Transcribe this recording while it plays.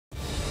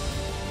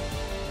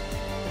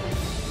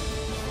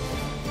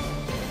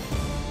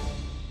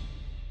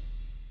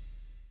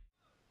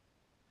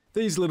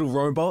These little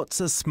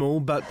robots are small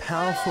but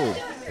powerful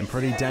and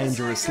pretty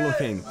dangerous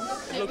looking.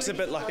 It looks a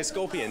bit like a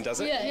scorpion, does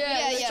it?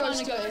 Yeah.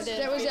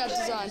 That was our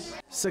design.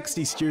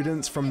 60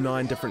 students from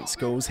 9 different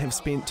schools have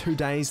spent 2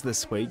 days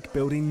this week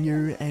building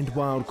new and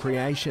wild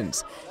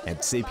creations at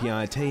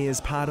CPIT as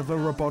part of a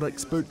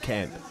robotics boot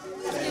camp.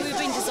 We've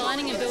been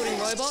designing and building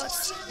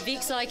robots,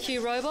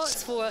 VXIQ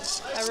robots, for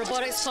a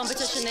robotics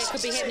competition that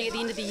could be happening at the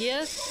end of the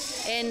year.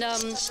 And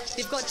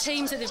they've got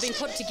teams that they've been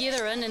put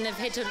together in, and they've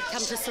had to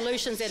come to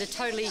solutions that are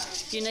totally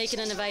unique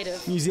and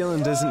innovative. New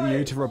Zealand isn't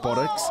new to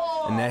robotics.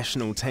 A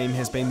national team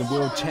has been the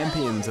world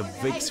champions of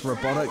VX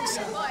Robotics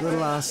for the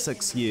last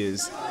 6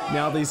 years.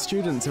 Now these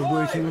students are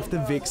working with the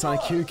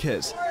VXIQ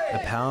kit, a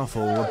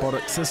powerful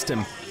robotic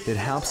system that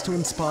helps to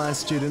inspire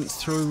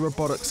students through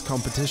robotics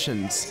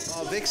competitions.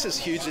 VX is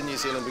huge in New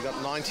Zealand. We've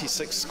got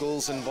 96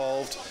 schools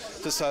involved,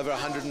 just over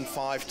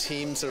 105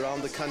 teams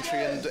around the country,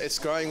 and it's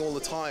growing all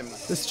the time.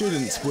 The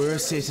students were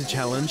set a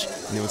challenge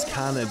and there was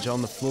carnage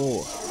on the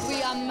floor.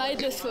 We made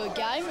this for a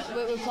game that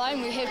we're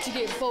playing. We have to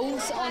get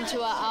balls onto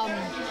a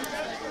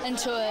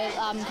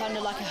kind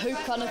of like a hoop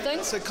kind of thing.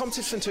 It's a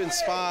competition to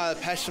inspire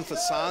passion for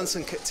science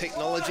and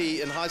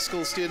technology in high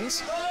school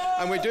students,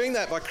 and we're doing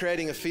that by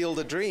creating a field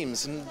of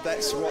dreams, and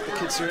that's what the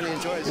kids really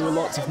enjoy. There were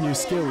lots of new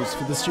skills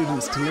for the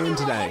students to learn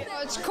today.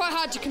 It's quite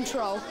hard to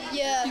control.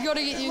 Yeah. You got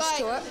to get used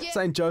to it.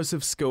 St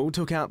Joseph's School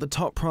took out the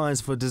top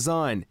prize for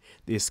design.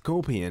 Their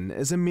scorpion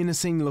is a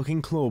menacing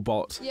looking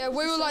clawbot. Yeah,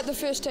 we were like the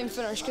first team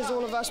finished because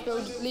all of us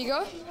build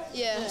Lego.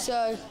 Yeah.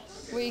 So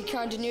we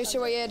kind of knew,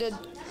 so we added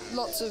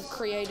lots of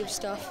creative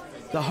stuff.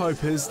 The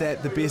hope is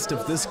that the best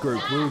of this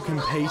group will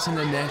compete in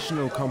a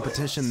national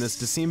competition this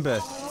December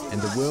and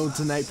the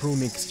Worlds in April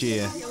next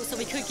year. So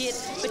we could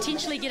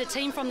potentially get a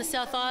team from the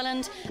South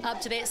Island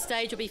up to that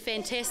stage. Would be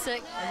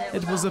fantastic.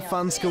 It was a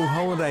fun school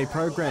holiday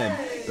program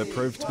that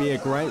proved to be a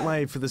great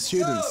way for the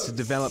students to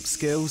develop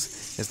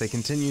skills as they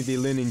continue their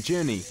learning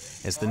journey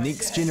as the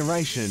next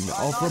generation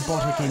of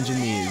robotic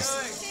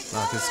engineers.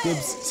 Marcus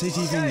Gibbs,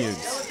 CTV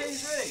News.